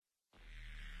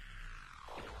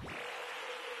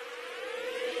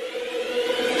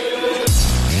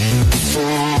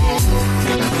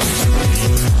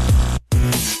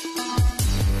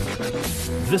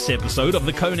This episode of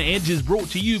The Kona Edge is brought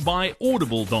to you by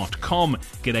Audible.com.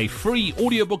 Get a free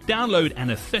audiobook download and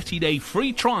a 30-day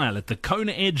free trial at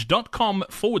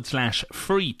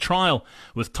thekonaedge.com/free trial.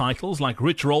 With titles like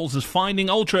Rich Rolls' Finding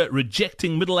Ultra,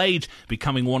 Rejecting Middle Age,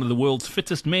 Becoming One of the World's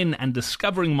Fittest Men, and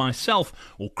Discovering Myself,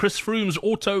 or Chris Froome's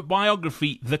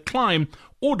autobiography, The Climb,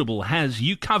 Audible has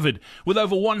you covered, with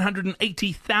over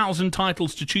 180,000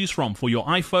 titles to choose from for your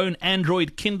iPhone,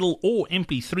 Android, Kindle, or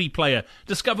MP3 player.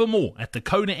 Discover more at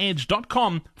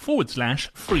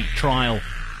thekonaedge.com/free trial.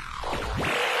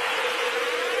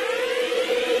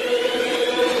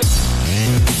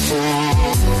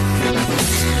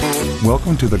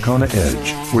 Welcome to the Kona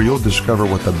Edge, where you'll discover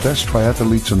what the best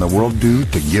triathletes in the world do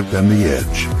to give them the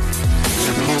edge.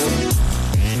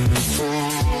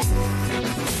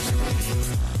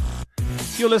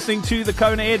 You're listening to the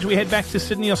Kona Edge. We head back to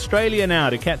Sydney, Australia now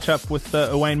to catch up with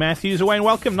Owain Matthews. Owain,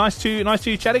 welcome. Nice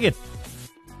to chat again.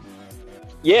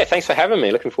 Yeah, thanks for having me.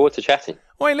 Looking forward to chatting.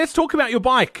 Owain, let's talk about your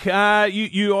bike.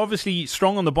 You're obviously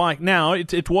strong on the bike now.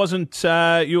 It wasn't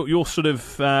your sort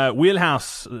of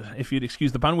wheelhouse, if you'd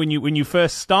excuse the pun, when you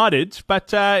first started,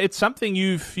 but it's something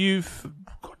you've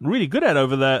gotten really good at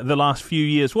over the last few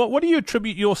years. What do you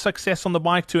attribute your success on the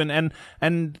bike to,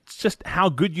 and just how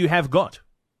good you have got?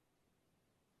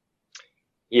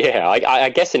 Yeah, I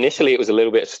guess initially it was a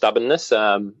little bit of stubbornness.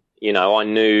 I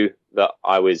knew that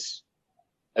I was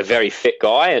a very fit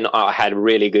guy and I had a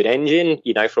really good engine,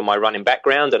 from my running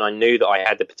background, and I knew that I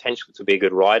had the potential to be a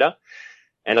good rider.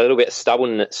 And a little bit of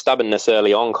stubbornness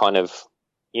early on kind of,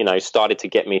 started to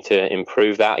get me to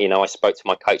improve that. I spoke to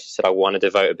my coach and said I want to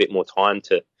devote a bit more time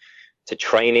to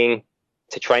training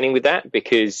with that,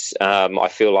 because I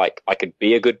feel like I could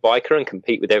be a good biker and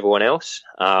compete with everyone else.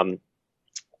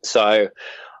 So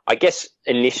I guess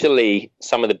initially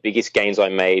some of the biggest gains I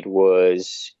made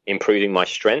was improving my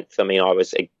strength. I mean, I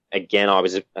was a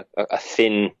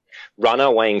thin runner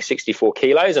weighing 64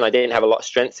 kilos, and I didn't have a lot of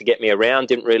strength to get me around.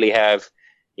 Didn't really have,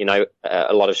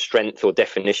 a lot of strength or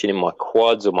definition in my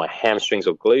quads or my hamstrings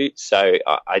or glutes. So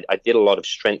I did a lot of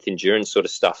strength endurance sort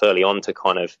of stuff early on to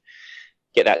kind of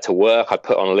get that to work. I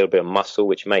put on a little bit of muscle,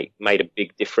 which made a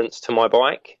big difference to my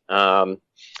bike.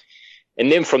 And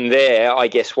then from there, I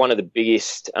guess one of the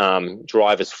biggest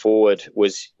drivers forward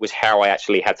was how I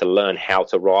actually had to learn how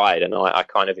to ride. And I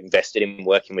kind of invested in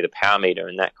working with a power meter,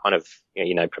 and that kind of,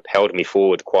 propelled me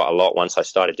forward quite a lot once I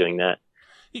started doing that.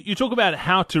 You talk about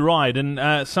how to ride,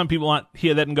 and some people might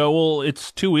hear that and go, well,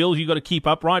 it's two wheels, you got to keep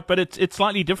upright, but it's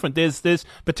slightly different. There's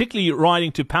particularly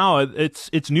riding to power, it's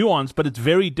nuanced, but it's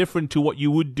very different to what you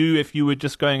would do if you were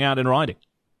just going out and riding.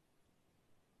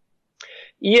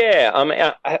 Yeah,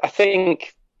 I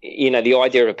think, the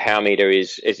idea of a power meter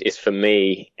is for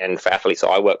me and for athletes that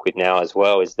I work with now as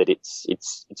well, is that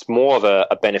it's more of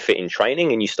a benefit in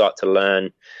training, and you start to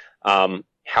learn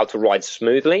how to ride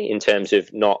smoothly in terms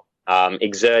of not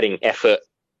exerting effort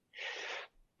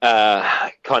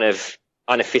kind of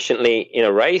inefficiently in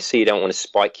a race. So you don't want to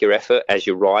spike your effort as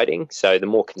you're riding. So the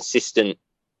more consistent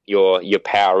your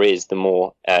power is, the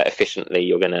more efficiently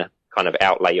you're going to kind of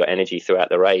outlay your energy throughout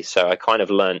the race. So I kind of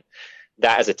learned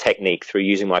that as a technique through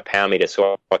using my power meter,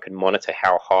 so I could monitor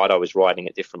how hard I was riding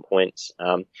at different points.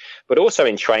 But also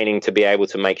in training to be able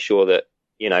to make sure that,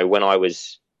 when I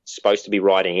was supposed to be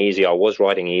riding easy, I was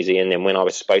riding easy. And then when I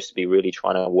was supposed to be really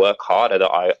trying to work harder,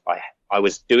 that I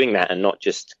was doing that and not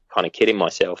just kind of kidding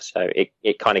myself. So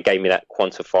it kind of gave me that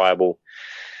quantifiable,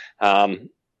 the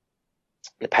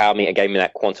power meter gave me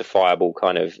that quantifiable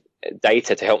kind of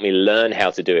data to help me learn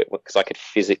how to do it, because I could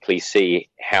physically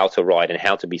see how to ride and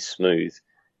how to be smooth.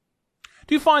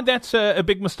 Do you find that's a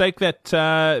big mistake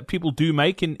that people do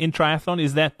make in triathlon,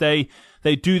 is that they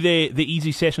do the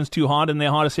easy sessions too hard and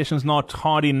their harder sessions not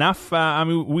hard enough?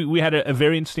 We had a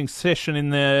very interesting session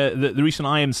in the recent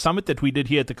IM Summit that we did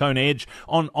here at the Kona Edge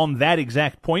on that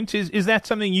exact point. Is that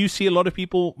something you see a lot of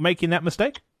people making that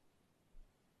mistake?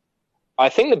 I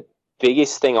think the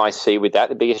biggest thing I see with that,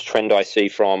 the biggest trend I see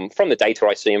from the data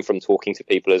I see and from talking to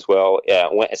people as well,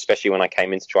 especially when I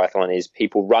came into triathlon, is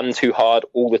people run too hard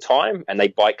all the time and they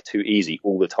bike too easy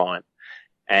all the time.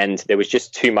 And there was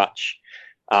just too much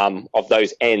of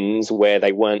those ends where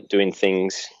they weren't doing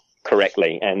things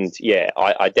correctly. And yeah,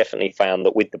 I definitely found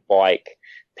that with the bike,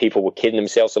 people were kidding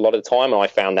themselves a lot of the time. And I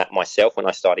found that myself when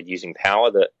I started using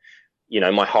power, that,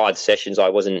 my hard sessions, I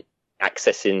wasn't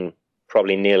accessing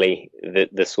probably nearly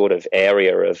the sort of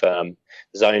area of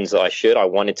zones that I should. I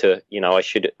wanted to, I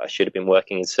should have been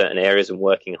working in certain areas and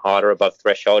working harder above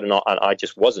threshold, and I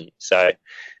just wasn't. So,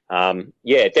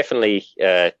 yeah, definitely,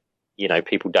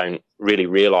 people don't really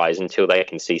realize until they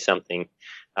can see something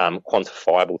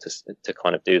quantifiable to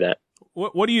kind of do that.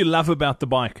 What do you love about the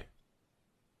bike?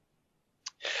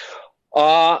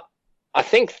 I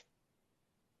think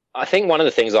one of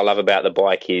the things I love about the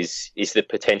bike is the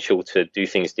potential to do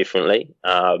things differently.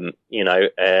 The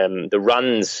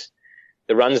run's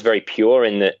very pure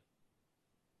in that,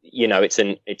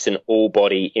 it's an all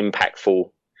body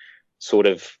impactful sort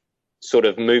of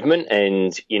movement,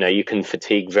 and you can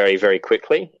fatigue very, very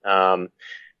quickly.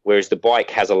 Whereas the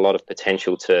bike has a lot of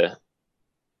potential to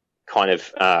kind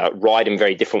of ride in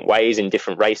very different ways in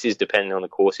different races, depending on the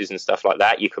courses and stuff like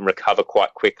that. You can recover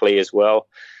quite quickly as well.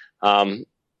 So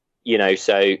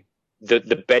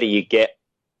the better you get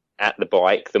at the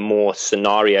bike, the more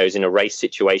scenarios in a race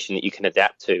situation that you can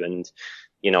adapt to. And,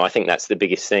 I think that's the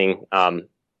biggest thing.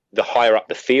 The higher up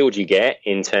the field you get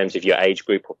in terms of your age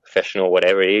group or professional,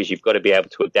 whatever it is, you've got to be able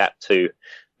to adapt to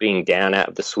being down out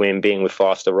of the swim, being with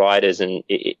faster riders. And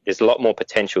there's a lot more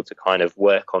potential to kind of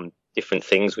work on different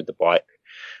things with the bike.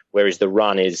 Whereas the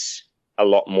run is a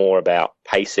lot more about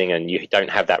pacing, and you don't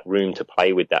have that room to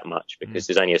play with that much because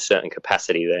there's only a certain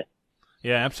capacity there.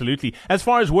 Yeah, absolutely. As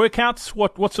far as workouts,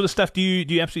 what sort of stuff do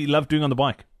you absolutely love doing on the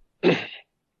bike?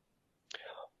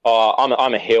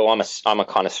 I'm a hill. I'm a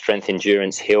kind of strength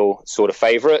endurance hill sort of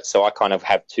favorite. So I kind of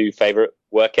have two favorite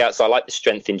workouts. I like the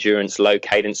strength endurance, low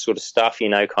cadence sort of stuff,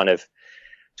 kind of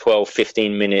 12,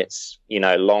 15 minutes,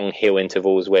 long hill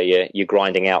intervals where you're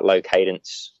grinding out low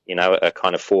cadence, a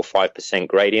kind of 4 or 5%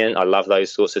 gradient. I love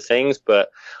those sorts of things.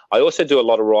 But I also do a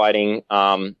lot of riding,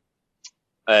 on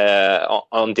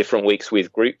different weeks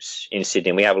with groups in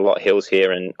Sydney. We have a lot of hills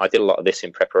here, and I did a lot of this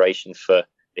in preparation for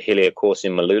the Hillier course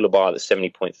in Mooloolaba, the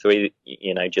 70.3,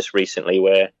 just recently,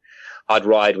 where I'd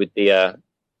ride with the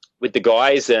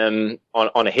guys on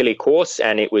a hilly course,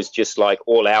 and it was just like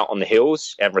all out on the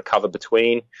hills and recover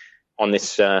between on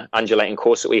this undulating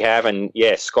course that we have. And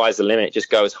yeah, sky's the limit. Just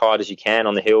go as hard as you can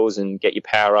on the hills and get your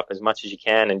power up as much as you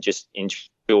can, and just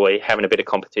enjoy having a bit of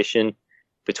competition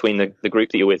between the group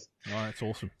that you're with. Oh, that's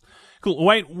awesome. Cool.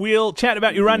 Wait, we'll chat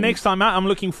about your run next time out. I'm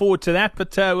looking forward to that,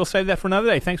 but we'll save that for another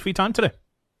day. Thanks for your time today.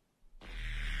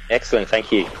 Excellent.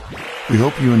 Thank you. We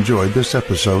hope you enjoyed this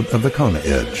episode of The Kona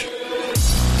Edge.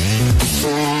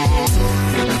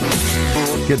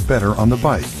 Get better on the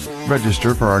bike.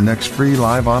 Register for our next free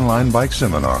live online bike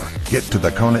seminar. Get to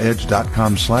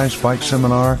thekonaedge.com/bike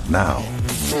seminar now.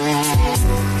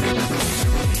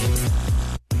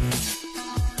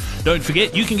 Don't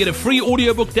forget, you can get a free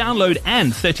audiobook download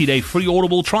and 30-day free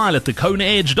Audible trial at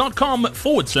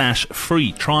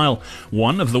thekonaedge.com/free trial.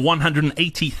 One of the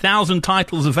 180,000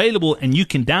 titles available, and you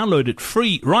can download it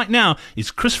free right now, is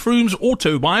Chris Froome's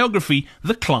autobiography,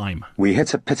 The Climb. We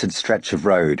hit a pitted stretch of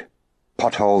road.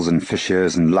 Potholes and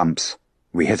fissures and lumps.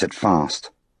 We hit it fast.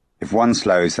 If one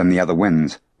slows, then the other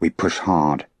wins. We push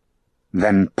hard.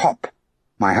 Then pop!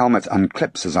 My helmet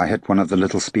unclips as I hit one of the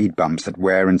little speed bumps that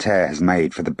wear and tear has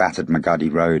made for the battered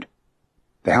Magadi road.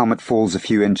 The helmet falls a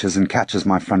few inches and catches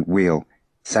my front wheel,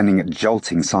 sending it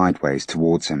jolting sideways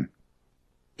towards him.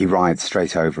 He rides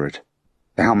straight over it.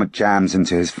 The helmet jams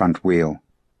into his front wheel.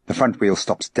 The front wheel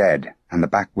stops dead, and the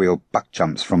back wheel buck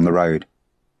jumps from the road.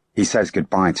 He says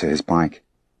goodbye to his bike.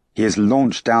 He is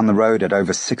launched down the road at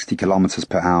over 60 kilometers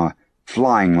per hour,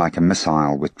 flying like a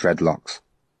missile with dreadlocks.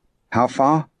 How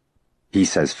far? He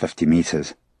says 50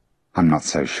 meters. I'm not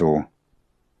so sure.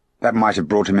 That might have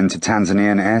brought him into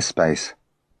Tanzanian airspace.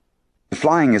 The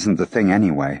flying isn't the thing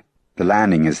anyway. The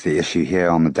landing is the issue here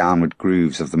on the downward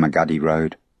grooves of the Magadi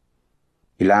road.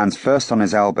 He lands first on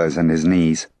his elbows and his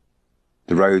knees.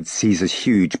 The road seizes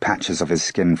huge patches of his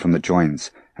skin from the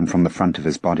joints and from the front of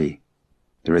his body.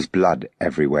 There is blood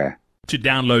everywhere. To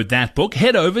download that book,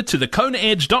 head over to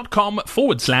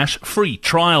thekonaedge.com/free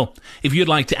trial. If you'd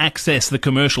like to access the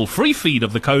commercial free feed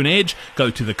of The Kona Edge,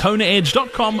 go to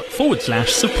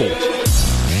thekonaedge.com/support.